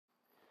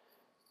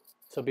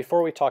So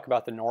before we talk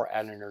about the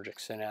noradrenergic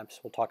synapse,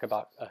 we'll talk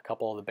about a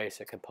couple of the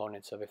basic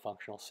components of a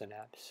functional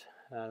synapse.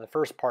 The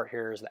first part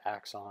here is the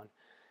axon.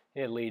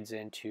 It leads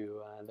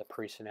into the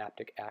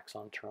presynaptic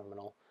axon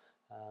terminal.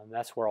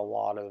 That's where a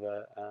lot of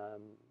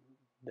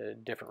the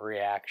different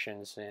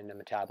reactions and the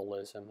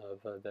metabolism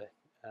of the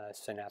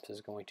synapse is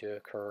going to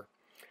occur.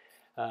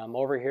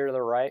 Over here to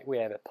the right, we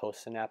have a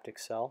postsynaptic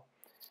cell.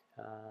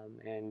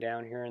 And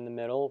down here in the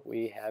middle,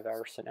 we have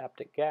our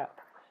synaptic gap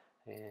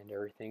and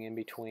everything in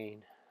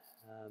between.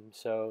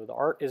 So the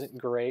art isn't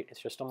great,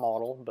 it's just a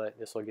model, but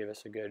this will give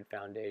us a good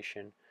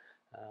foundation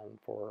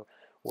for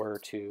where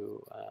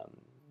to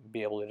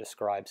be able to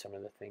describe some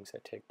of the things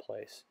that take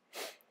place.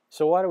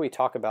 So why do we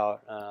talk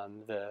about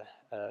the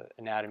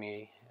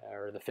anatomy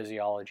or the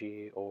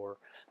physiology or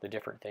the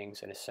different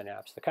things in a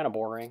synapse? They're kind of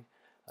boring.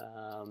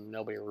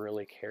 Nobody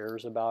really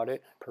cares about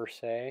it per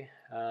se,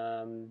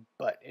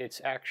 but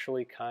it's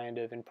actually kind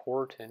of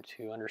important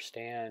to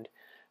understand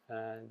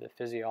the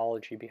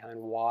physiology behind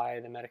why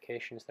the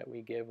medications that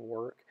we give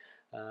work,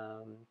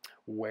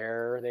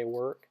 where they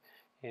work,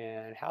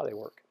 and how they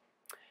work.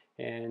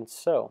 And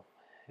so,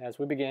 as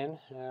we begin,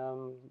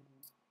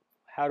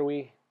 how do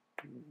we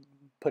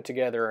put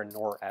together a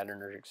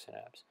noradrenergic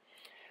synapse?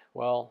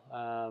 Well,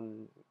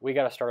 we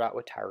got to start out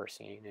with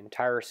tyrosine, and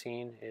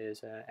tyrosine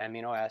is an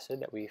amino acid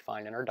that we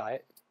find in our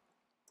diet.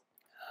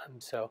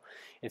 So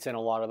it's in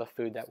a lot of the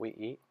food that we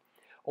eat,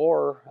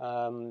 or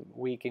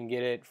we can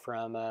get it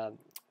from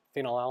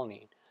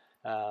phenylalanine,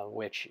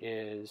 which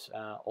is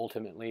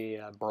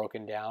ultimately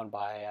broken down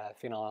by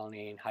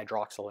phenylalanine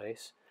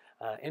hydroxylase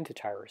into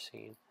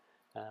tyrosine.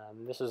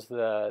 This is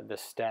the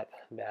step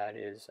that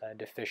is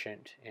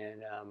deficient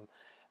in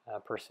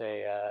per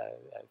se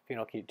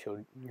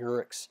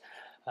phenylketonuria,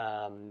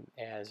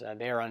 as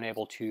they are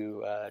unable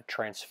to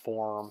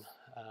transform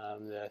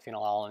the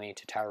phenylalanine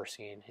to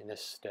tyrosine in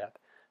this step,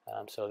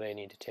 so they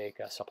need to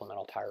take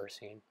supplemental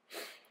tyrosine,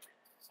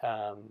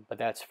 but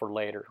that's for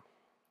later.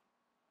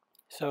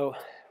 So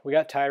we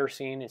got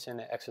tyrosine, it's in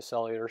the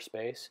extracellular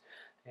space,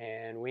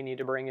 and we need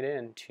to bring it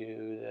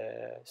into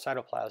the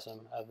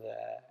cytoplasm of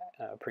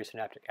the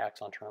presynaptic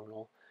axon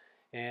terminal.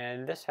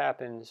 And this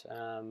happens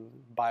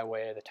by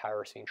way of the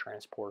tyrosine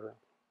transporter.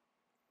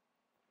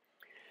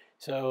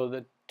 So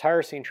the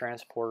tyrosine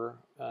transporter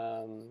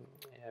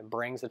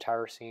brings the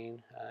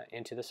tyrosine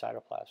into the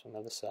cytoplasm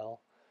of the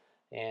cell,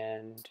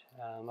 and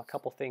a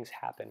couple things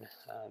happen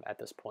at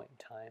this point in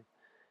time.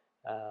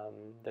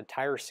 The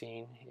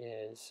tyrosine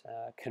is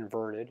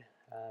converted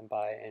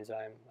by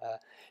enzyme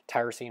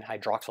tyrosine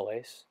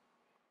hydroxylase,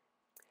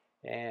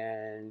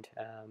 and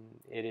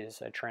it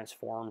is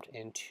transformed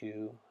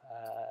into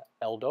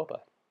L-DOPA.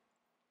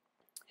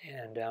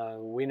 And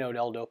we know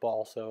L-DOPA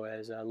also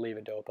as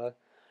levodopa,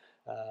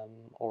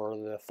 or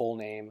the full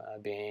name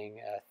being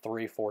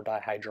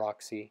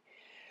 3,4-dihydroxy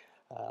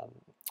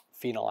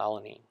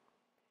phenylalanine.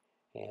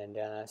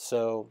 And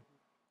so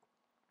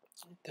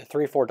the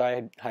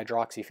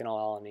 3,4-dihydroxy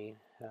phenylalanine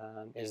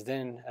is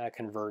then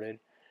converted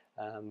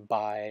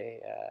by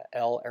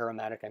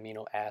L-aromatic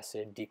amino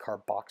acid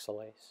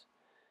decarboxylase,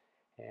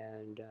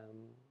 and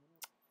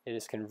it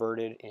is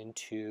converted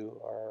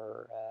into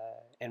our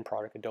end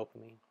product of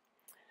dopamine.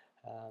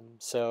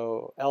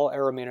 So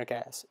L-aromatic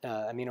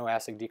amino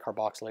acid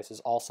decarboxylase is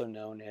also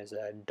known as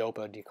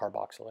dopa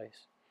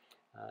decarboxylase.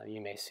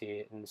 You may see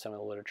it in some of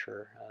the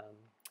literature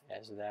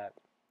as that.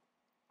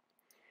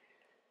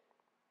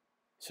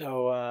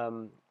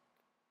 So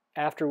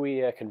after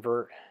we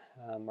convert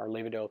our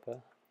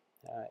levodopa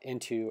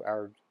into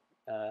our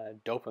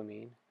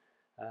dopamine,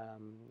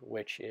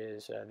 which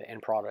is the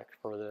end product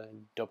for the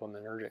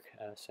dopaminergic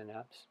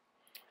synapse,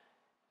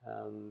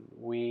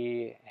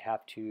 we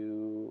have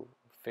to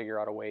figure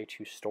out a way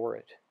to store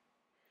it.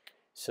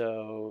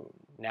 So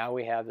now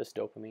we have this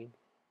dopamine.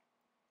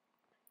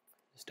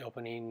 This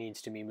dopamine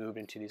needs to be moved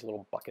into these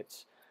little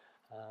buckets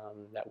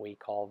that we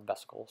call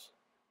vesicles.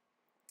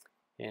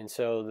 And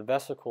so the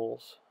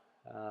vesicles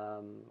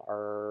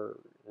are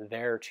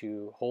there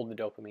to hold the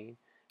dopamine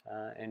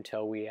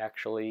until we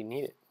actually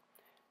need it.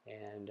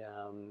 And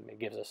it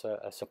gives us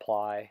a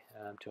supply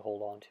to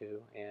hold on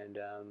to, and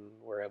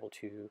we're able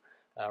to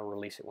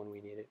release it when we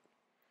need it.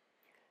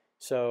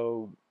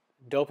 So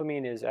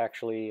dopamine is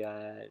actually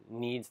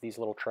needs these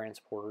little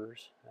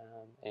transporters,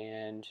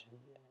 and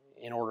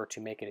in order to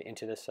make it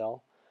into the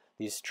cell,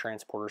 these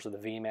transporters are the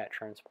VMAT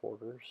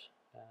transporters.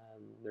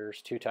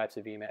 There's two types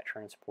of VMAT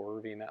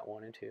transporter, VMAT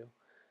 1 and 2.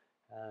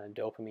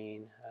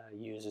 Dopamine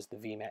uses the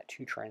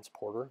VMAT2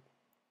 transporter,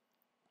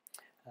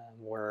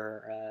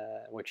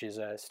 which is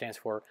stands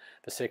for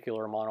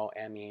vesicular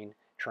monoamine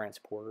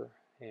transporter,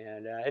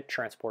 and it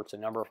transports a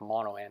number of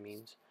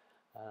monoamines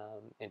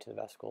into the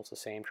vesicle. It's the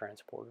same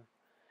transporter.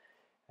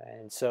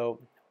 And so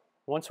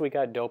once we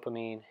got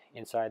dopamine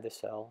inside the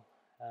cell,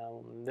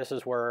 this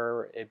is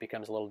where it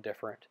becomes a little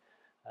different.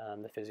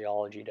 The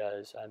physiology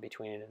does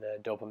between the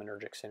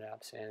dopaminergic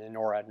synapse and the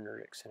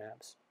noradrenergic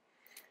synapse.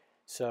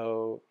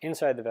 So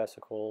inside the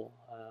vesicle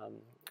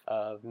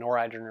of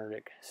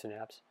noradrenergic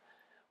synapse,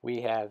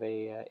 we have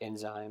a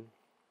enzyme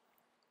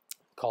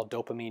called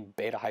dopamine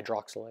beta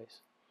hydroxylase.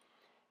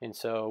 And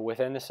so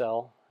within the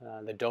cell,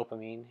 the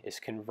dopamine is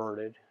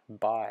converted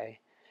by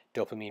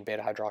dopamine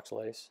beta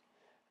hydroxylase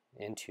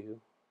into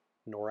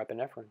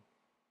norepinephrine.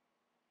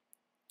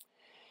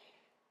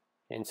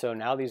 And so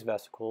now these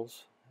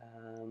vesicles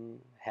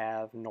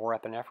have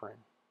norepinephrine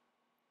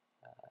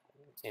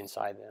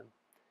inside them.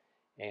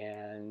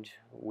 And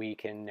we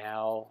can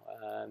now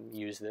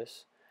use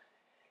this.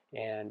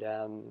 And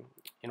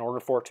in order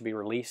for it to be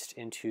released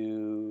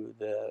into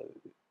the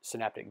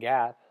synaptic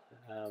gap,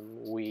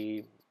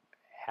 we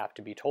have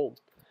to be told.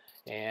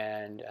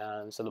 And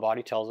so the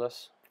body tells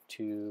us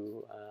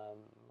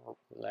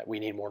that we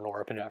need more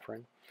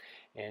norepinephrine.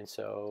 And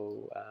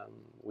so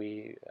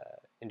we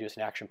induce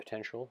an action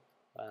potential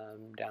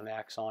down the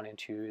axon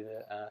into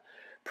the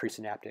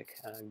presynaptic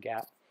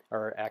gap,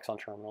 or axon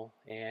terminal,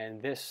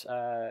 and this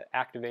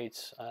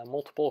activates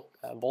multiple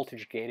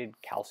voltage-gated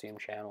calcium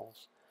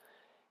channels.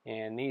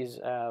 And these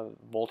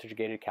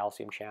voltage-gated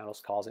calcium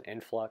channels cause an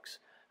influx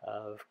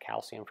of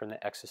calcium from the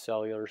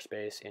extracellular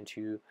space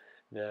into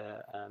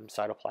the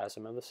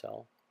cytoplasm of the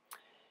cell.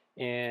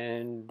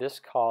 And this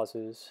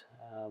causes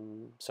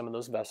some of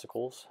those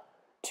vesicles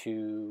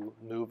to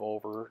move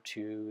over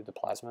to the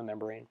plasma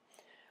membrane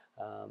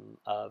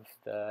of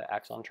the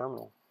axon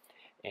terminal,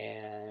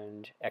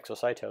 and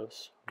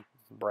exocytose,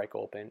 break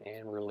open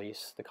and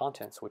release the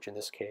contents, which in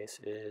this case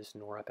is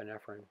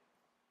norepinephrine.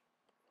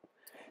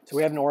 So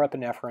we have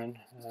norepinephrine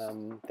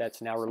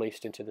that's now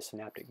released into the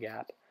synaptic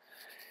gap,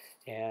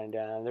 and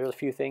there's a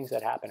few things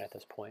that happen at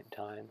this point in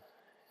time.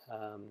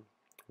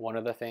 One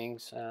of the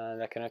things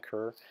that can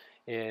occur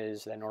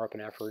is that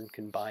norepinephrine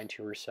can bind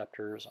to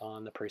receptors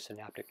on the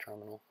presynaptic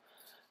terminal.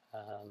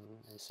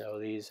 And so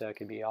these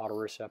could be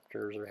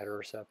autoreceptors or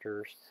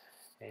heteroreceptors,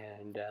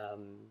 and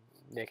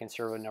they can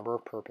serve a number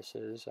of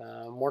purposes.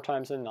 More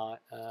times than not,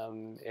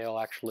 it'll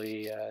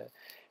actually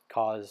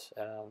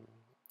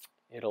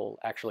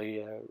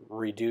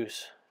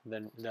reduce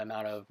the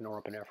amount of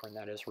norepinephrine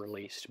that is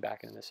released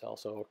back into the cell,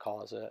 so it'll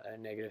cause a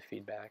negative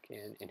feedback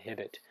and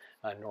inhibit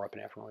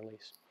norepinephrine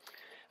release.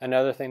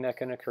 Another thing that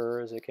can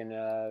occur is it can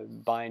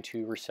bind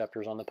to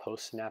receptors on the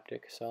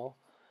postsynaptic cell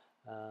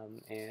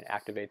and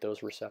activate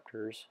those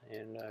receptors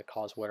and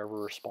cause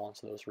whatever response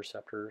those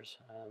receptors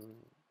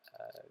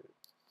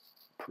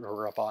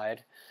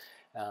provide,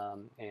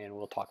 and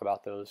we'll talk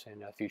about those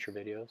in future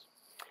videos.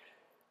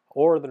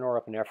 Or the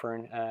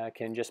norepinephrine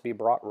can just be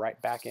brought right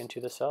back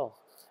into the cell.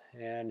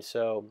 And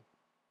so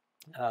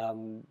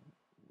the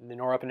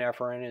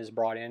norepinephrine is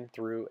brought in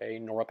through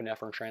a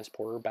norepinephrine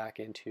transporter back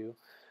into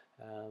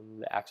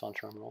the axon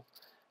terminal.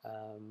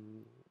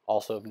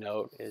 Also of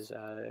note is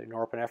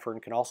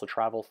norepinephrine can also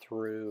travel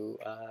through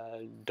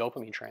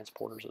dopamine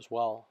transporters as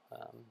well.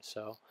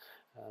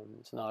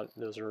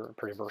 Those are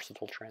pretty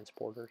versatile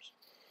transporters.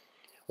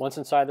 Once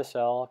inside the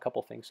cell, a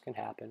couple things can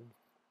happen.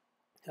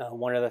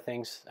 One of the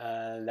things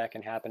that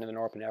can happen in the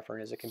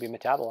norepinephrine is it can be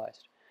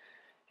metabolized.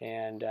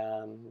 And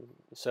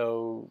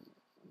so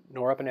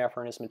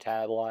norepinephrine is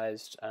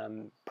metabolized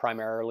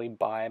primarily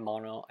by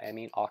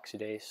monoamine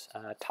oxidase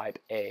type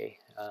A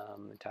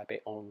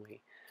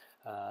only,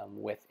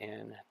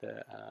 within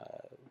the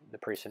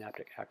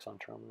presynaptic axon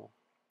terminal.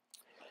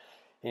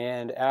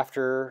 And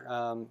after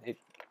it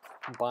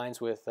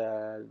binds with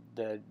the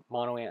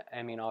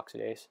monoamine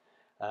oxidase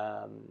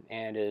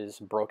and is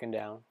broken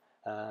down,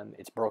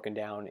 it's broken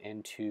down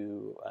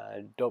into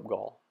dope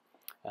gall.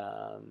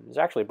 It's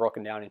actually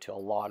broken down into a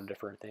lot of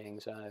different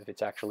things.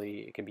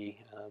 It can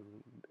be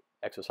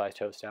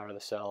exocytosed out of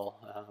the cell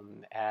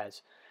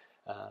as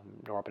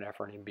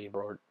norepinephrine and be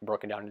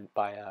broken down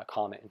by a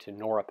comet into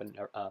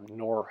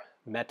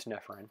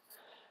normetanephrine.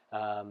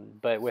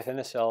 But within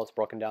the cell, it's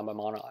broken down by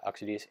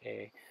monooxidase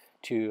A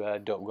to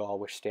dope gall,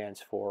 which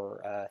stands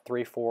for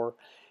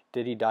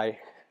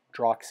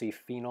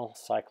 3,4-dihydroxyphenyl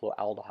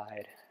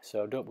cycloaldehyde.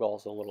 So dope gall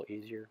is a little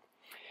easier.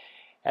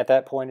 At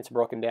that point, it's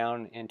broken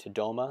down into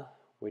DOMA,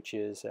 which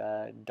is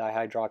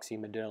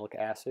dihydroxymedinoic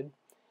acid,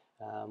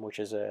 which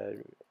is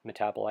a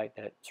metabolite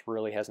that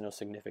really has no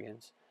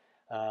significance.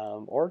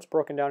 Or it's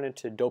broken down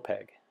into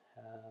DOPEG.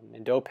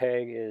 And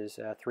DOPEG is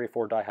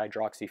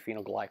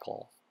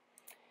 3,4-dihydroxyphenylglycol.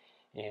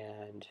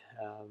 And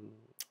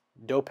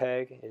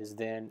DOPEG is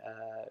then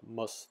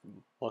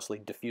mostly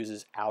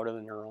diffuses out of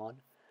the neuron,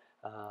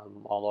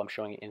 although I'm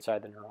showing it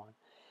inside the neuron.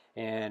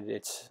 And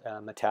it's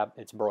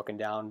broken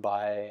down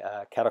by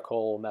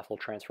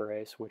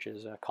catechol-methyltransferase, which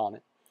is a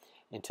comet,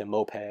 into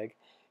MOPEG,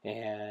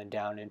 and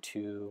down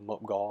into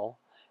MOPGAL,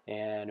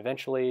 and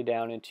eventually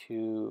down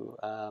into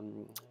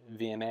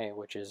VMA,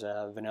 which is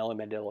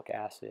vanillamidylic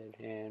acid.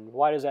 And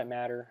why does that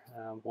matter?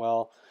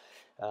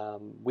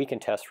 We can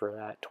test for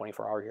that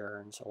 24-hour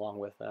urines along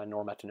with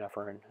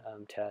normetanephrine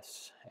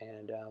tests,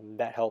 and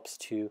that helps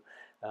to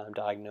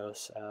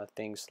diagnose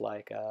things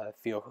like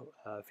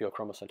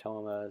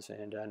pheochromocytomas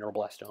and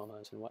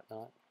neuroblastomas and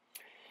whatnot.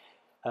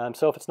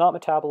 So if it's not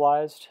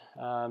metabolized,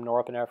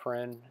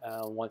 norepinephrine,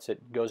 once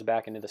it goes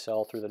back into the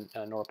cell through the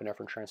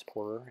norepinephrine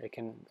transporter, it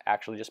can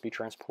actually just be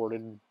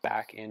transported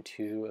back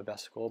into a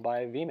vesicle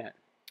by VMAT.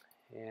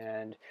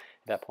 And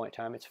at that point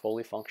in time, it's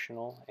fully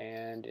functional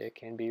and it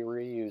can be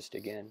reused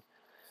again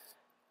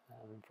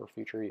for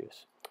future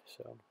use.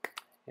 So,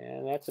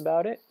 and that's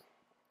about it.